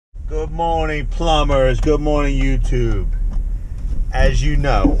Good morning, plumbers. Good morning, YouTube. As you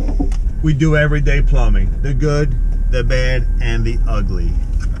know, we do everyday plumbing. The good, the bad, and the ugly.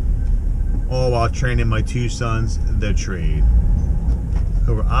 All while training my two sons the trade.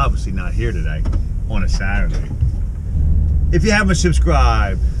 Who are obviously not here today on a Saturday. If you haven't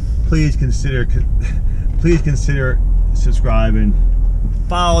subscribed, please consider subscribing.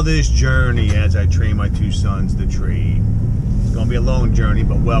 Follow this journey as I train my two sons the trade. It's gonna be a long journey,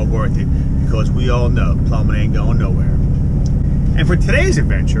 but well worth it, because we all know plumbing ain't going nowhere. And for today's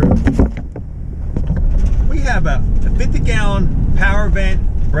adventure, we have a 50-gallon power vent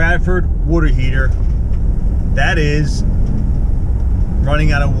Bradford water heater that is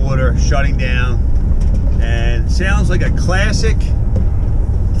running out of water, shutting down, and sounds like a classic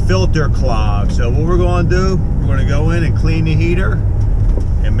filter clog. So what we're going to do, we're going to go in and clean the heater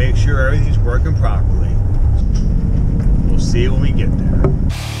and make sure everything's working properly. We'll see when we get there.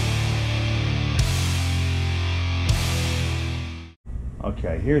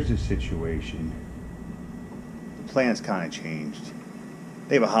 Okay, here's the situation. The plan's kind of changed.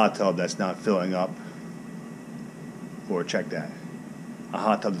 They have a hot tub that's not filling up. Or check that. A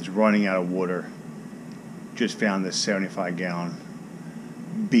hot tub that's running out of water. Just found this 75-gallon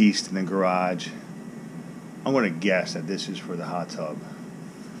beast in the garage. I'm going to guess that this is for the hot tub.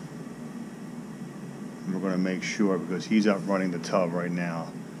 And we're going to make sure, because he's up running the tub right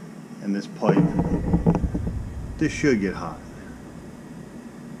now. And this pipe, this should get hot.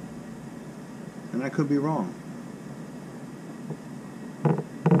 And I could be wrong.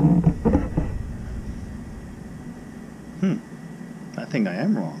 I think I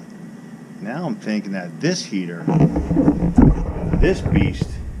am wrong. Now I'm thinking that this heater, this beast,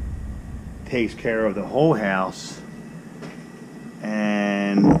 takes care of the whole house,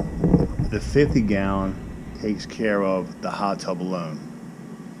 and the 50-gallon takes care of the hot tub alone.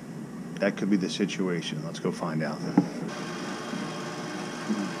 That could be the situation. Let's go find out.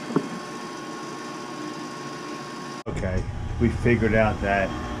 Okay, we figured out that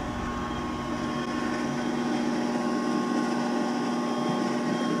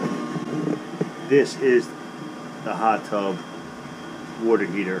this is the hot tub water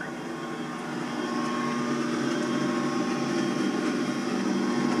heater.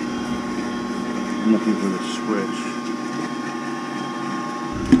 I'm looking for the switch.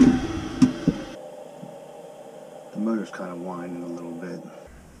 The motor's kind of whining a little bit.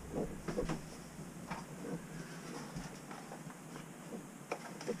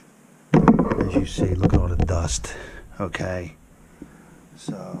 As you see, look at all the dust. Okay,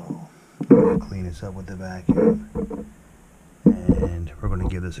 so we're going to clean this up with the vacuum, and we're going to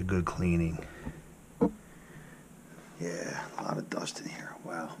give this a good cleaning. Yeah, a lot of dust in here.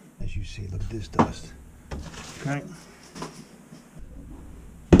 Wow. As you see, look at this dust. Okay.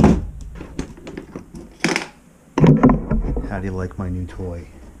 How do you like my new toy?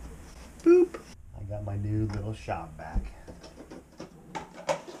 Boop. I got my new little shop vac.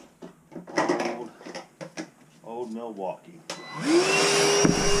 Old Milwaukee.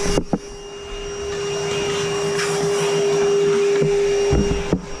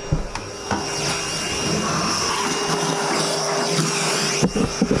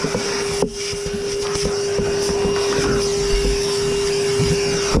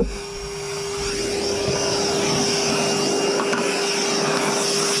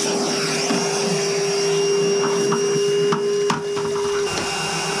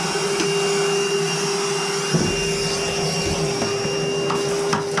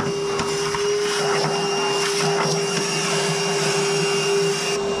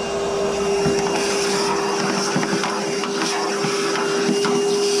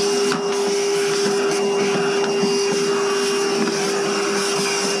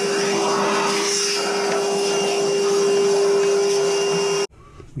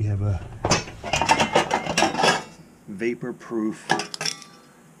 We have a vapor-proof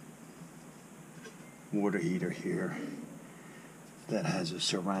water heater here that has a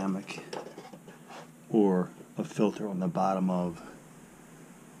ceramic or a filter on the bottom of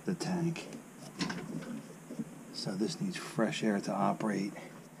the tank. So this needs fresh air to operate,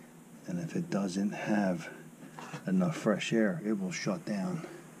 and if it doesn't have enough fresh air, it will shut down.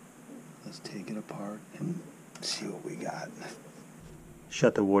 Let's take it apart and see what we got.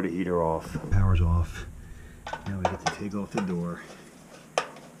 Shut the water heater off. Power's off. Now we get to take off the door,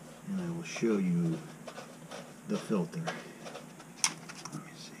 and I will show you the filter. Let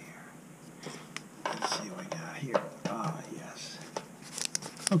me see here. Let's see what we got here. Ah, yes.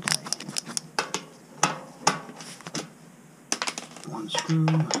 Okay. One screw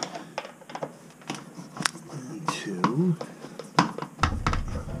and two.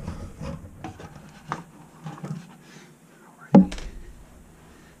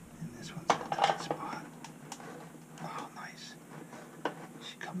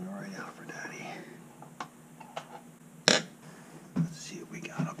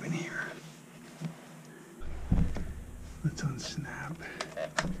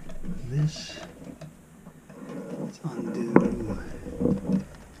 this. Let's undo.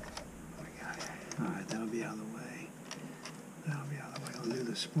 Alright, that'll be out of the way. That'll be out of the way. I'll do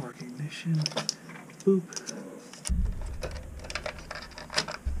the spark ignition. Boop.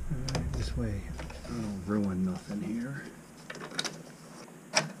 Alright, this way I don't ruin nothing here.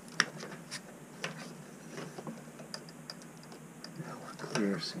 Now we're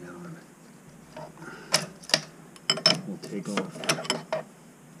clear sailing. We'll take off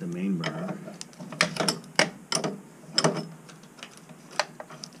the main burner.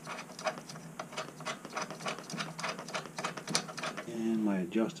 And my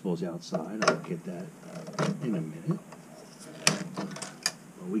adjustable's outside. I'll get that in a minute.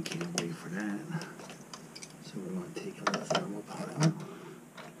 But we can't wait for that. So we're going to take out the thermal pilot.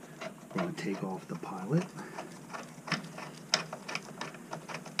 We're going to take off the pilot.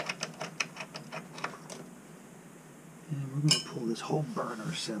 And we're going to pull this whole burner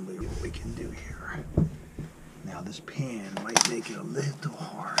assembly, what we can do here. Now this pan might make it a little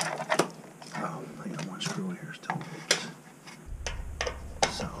hard. Oh, I got one screw in here still.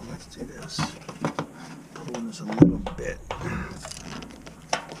 So let's do this. Pulling this a little bit.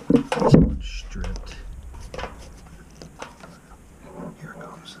 This one's stripped. Here it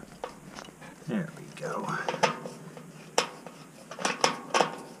comes. There we go.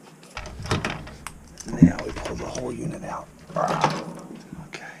 Now we pull the whole unit out.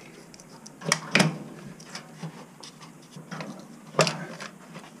 Okay.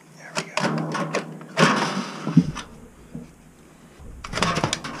 There we go.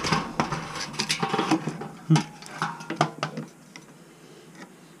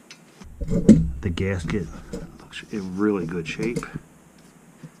 The gasket looks in really good shape.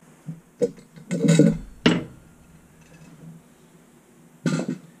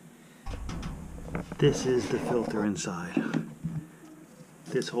 This is the filter inside.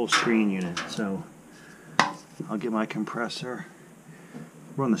 This whole screen unit. So I'll get my compressor.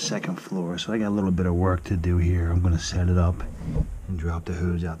 We're on the second floor, so I got a little bit of work to do here. I'm going to set it up and drop the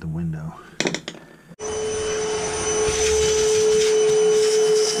hose out the window.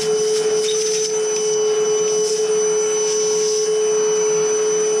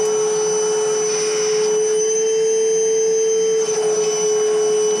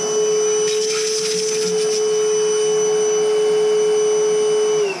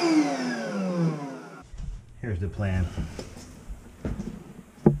 Here's the plan.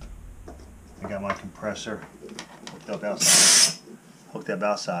 I got my compressor hooked up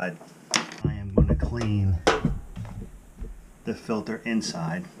outside. I am going to clean the filter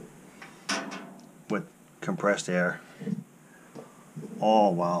inside with compressed air,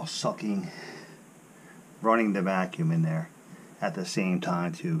 all while running the vacuum in there at the same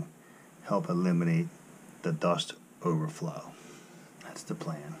time to help eliminate the dust overflow. That's the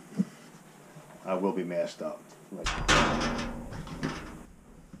plan. I will be masked up.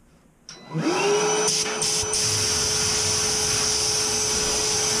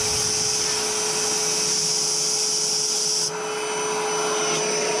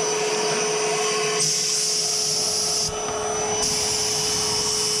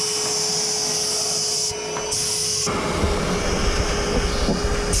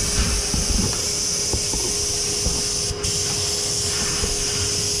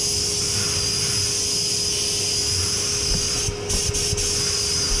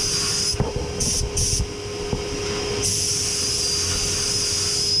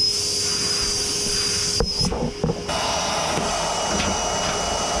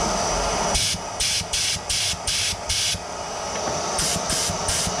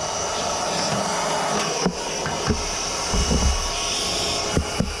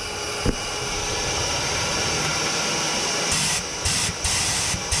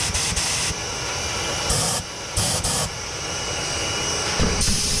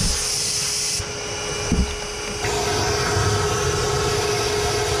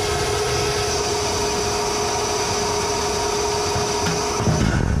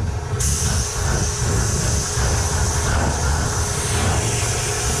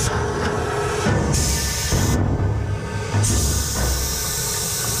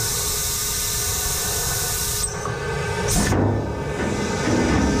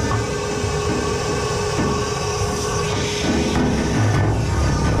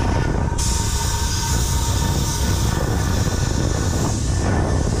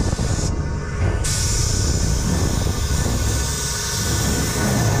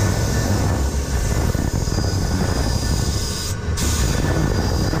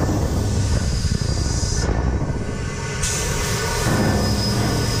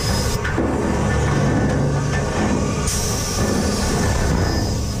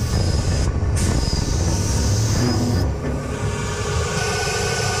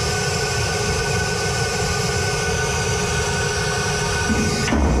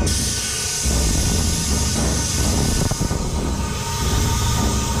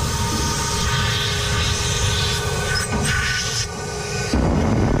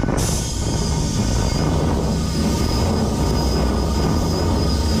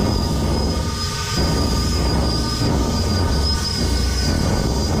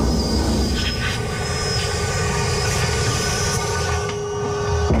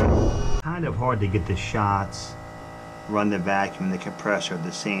 hard to get the shots, run the vacuum and the compressor at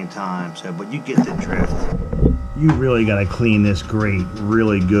the same time. So, but you get the drift. You really got to clean this grate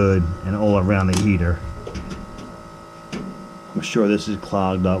really good and all around the heater. I'm sure this is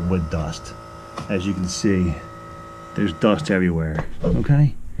clogged up with dust. As you can see, there's dust everywhere,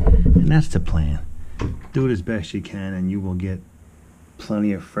 okay? And that's the plan. Do it as best you can and you will get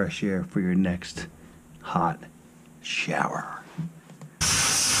plenty of fresh air for your next hot shower.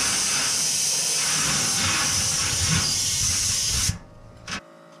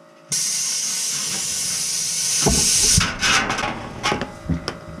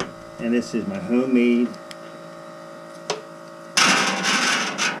 And this is my homemade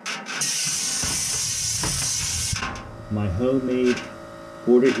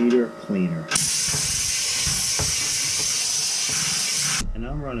water heater cleaner. And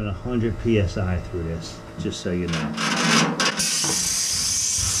I'm running 100 psi through this, just so you know.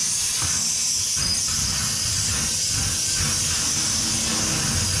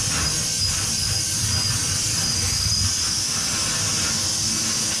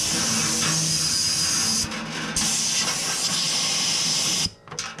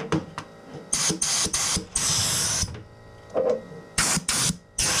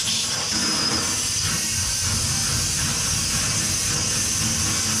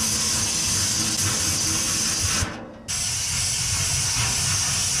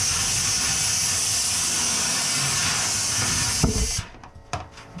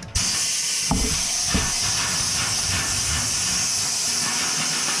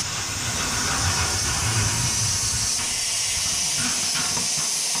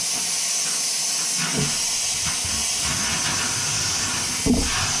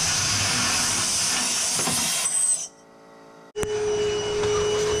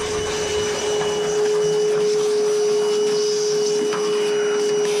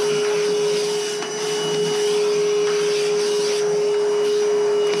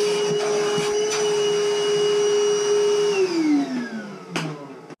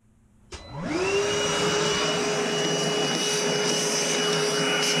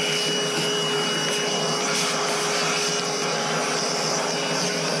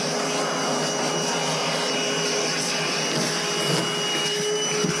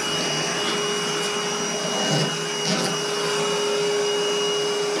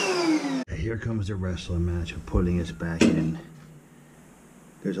 Here comes the wrestling match of putting this back in.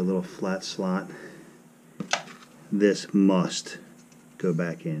 There's a little flat slot. This must go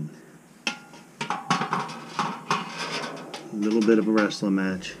back in. A little bit of a wrestling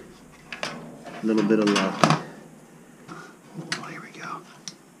match. A little bit of luck. Oh, here we go.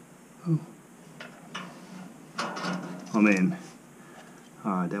 Oh. I'm in.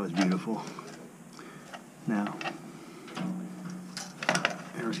 Alright, that was beautiful. Now,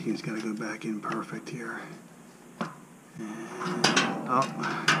 everything's got to go back in perfect here. And, oh,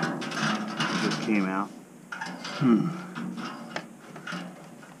 just came out.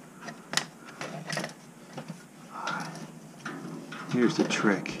 Here's the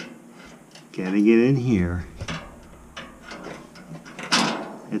trick. Getting it in here.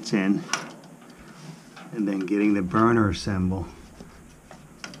 It's in. And then getting the burner assembled.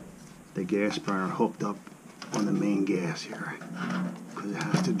 The gas burner hooked up on the main gas here. Because it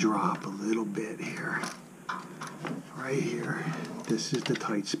has to drop a little bit here. Right here. This is the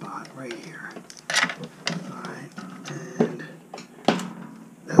tight spot right here. Alright. And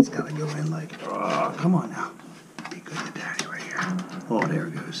that's got to go in like, oh, come on now. Be good to daddy right here. Oh, there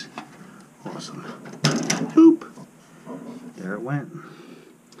it goes. Awesome. Boop. There it went.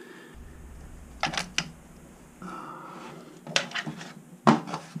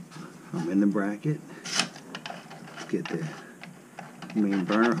 I'm in the bracket. Get the main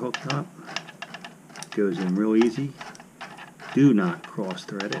burner hooked up. Goes in real easy. Do not cross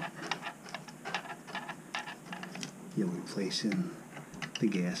thread it. You'll be placing the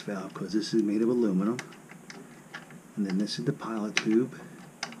gas valve because this is made of aluminum. And then this is the pilot tube.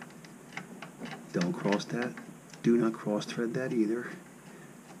 Don't cross that. Do not cross thread that either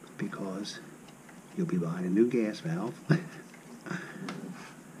because you'll be buying a new gas valve.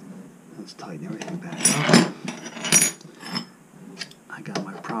 Let's tighten everything back up. I got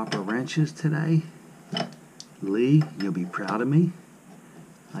my proper wrenches today. Lee, you'll be proud of me.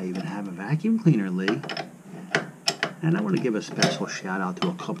 I even have a vacuum cleaner, Lee. And I want to give a special shout out to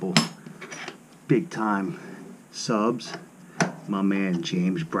a couple big time subs. My man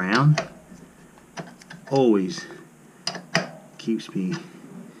James Brown always keeps me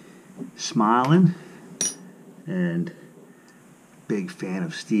smiling, and big fan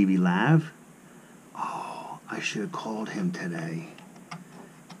of Stevie Lav. Oh, I should have called him today.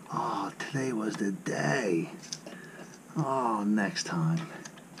 Oh, today was the day. Oh, next time.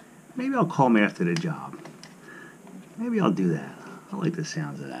 Maybe I'll call him after the job. Maybe I'll do that. I like the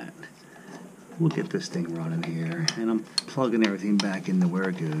sounds of that. We'll get this thing running here. And I'm plugging everything back into where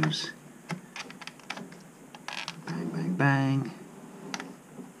it goes. Bang, bang, bang.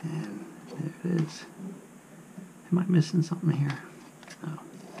 And there it is. Am I missing something here? Oh,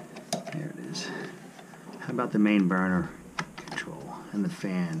 there it is. How about the main burner control and the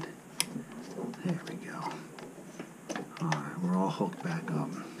fan? There we go. Alright, we're all hooked back up.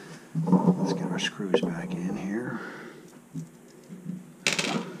 Let's get our screws back in here.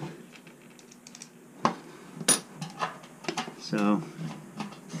 So,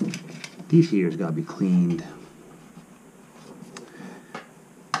 these heaters gotta be cleaned.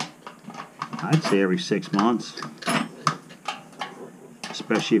 I'd say every 6 months.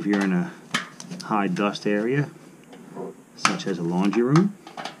 Especially if you're in a high dust area, such as a laundry room,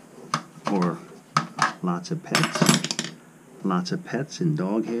 or lots of pets and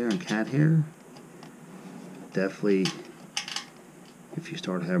dog hair and cat hair. Definitely, if you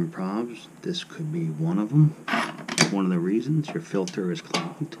start having problems, this could be one of them. One of the reasons your filter is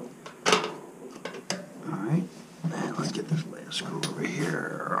clogged. Alright, and let's get this last screw over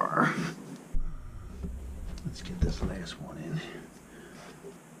here. Let's get this last one in.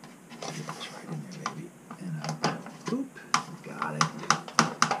 Get this right in there, baby. And boop, got it.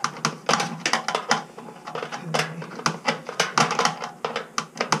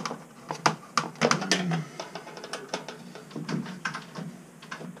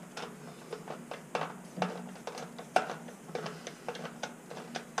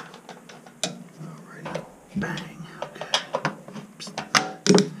 Alrighty, bang. Okay.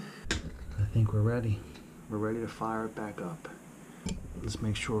 I think we're ready. We're ready to fire it back up. Let's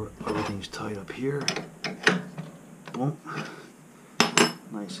make sure everything's tight up here. Boom.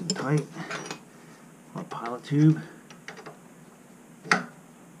 Nice and tight. Our pilot tube.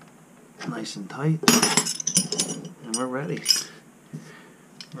 Nice and tight. And we're ready.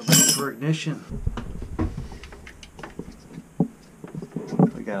 We're ready for ignition.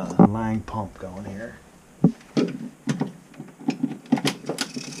 We got a Lang pump going here.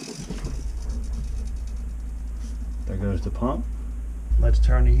 There goes the pump. Let's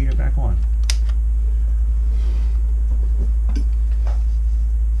turn the heater back on.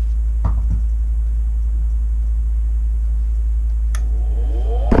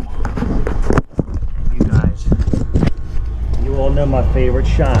 You guys, you all know my favorite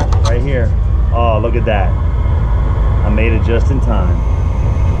shot right here. Oh, look at that. I made it just in time.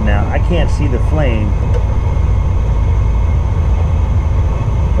 Now, I can't see the flame,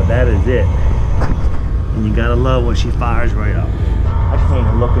 but that is it. And you gotta love when she fires right up. I can't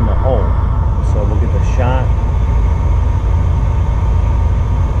even look in the hole. So we'll get the shot.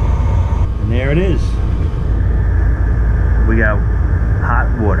 And there it is. We got hot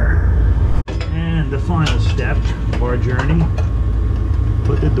water. And the final step of our journey,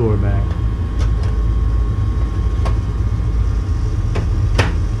 put the door back.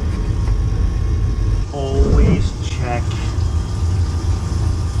 Always check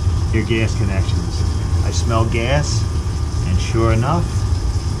your gas connections. I smell gas. And sure enough,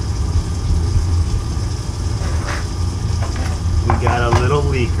 we got a little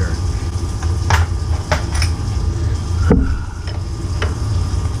leaker.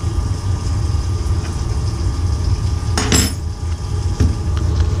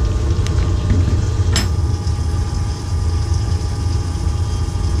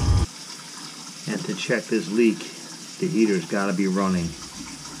 And to check this leak, the heater's got to be running.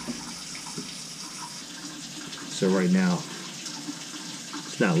 So right now,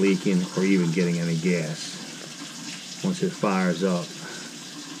 it's not leaking or even getting any gas. Once it fires up,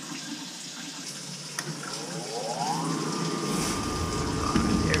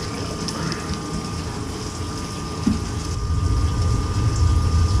 there we go.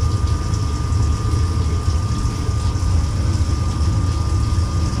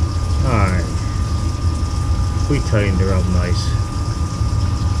 Alright, we tightened her up nice.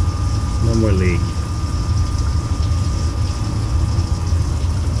 No more leak.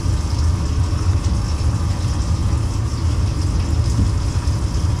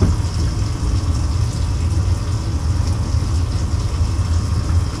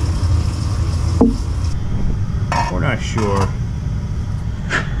 Not sure,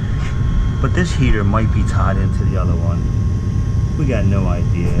 but this heater might be tied into the other one. We got no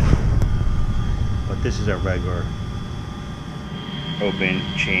idea, but this is a regular open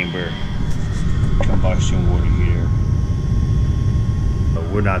chamber combustion water heater, but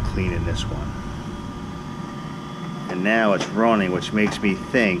we're not cleaning this one. And now it's running, which makes me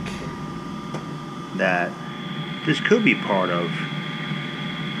think that this could be part of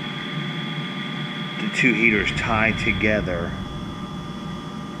the two heaters tied together.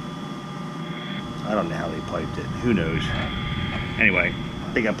 I don't know how they piped it. Who knows? Anyway,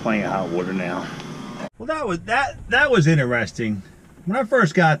 I think I'm playing hot water now. Well, that was interesting. When I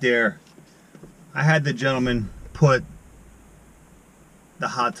first got there, I had the gentleman put the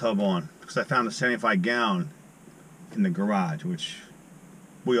hot tub on because I found a 75-gallon in the garage, which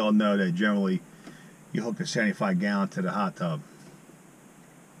we all know that generally you hook a 75-gallon to the hot tub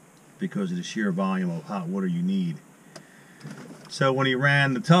because of the sheer volume of hot water you need. So when he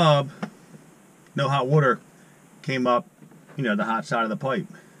ran the tub, no hot water came up, you know, the hot side of the pipe.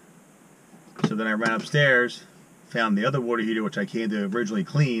 So then I ran upstairs, found the other water heater, which I came to originally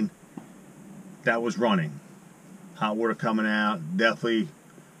clean, that was running. Hot water coming out, definitely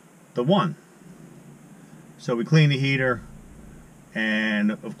the one. So we cleaned the heater,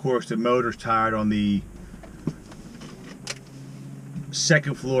 and of course the motor's tired on the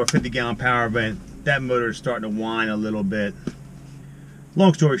second floor 50-gallon power vent. That motor is starting to whine a little bit.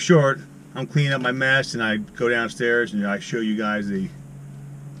 Long story short, I'm cleaning up my mess, and I go downstairs and I show you guys the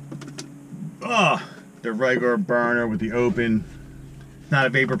regular burner with the open, not a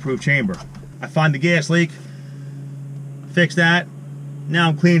vapor-proof chamber. I find the gas leak, fix that. Now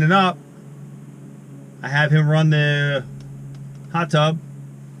I'm cleaning it up. I have him run the hot tub.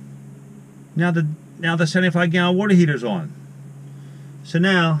 Now the 75-gallon water heater's on. So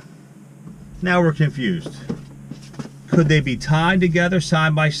now we're confused. Could they be tied together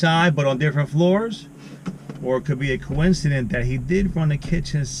side by side but on different floors? Or it could be a coincidence that he did run the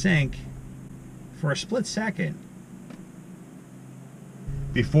kitchen sink for a split second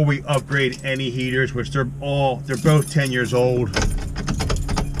before we upgrade any heaters, which they're both 10 years old.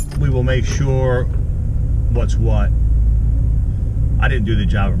 We will make sure what's what. I didn't do the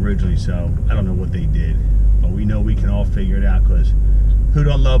job originally, so I don't know what they did, but we know we can all figure it out, because who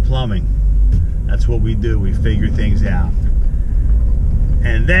don't love plumbing? That's what we do. We figure things out.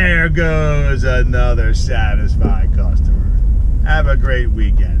 And there goes another satisfied customer. Have a great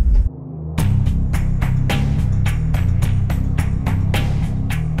weekend.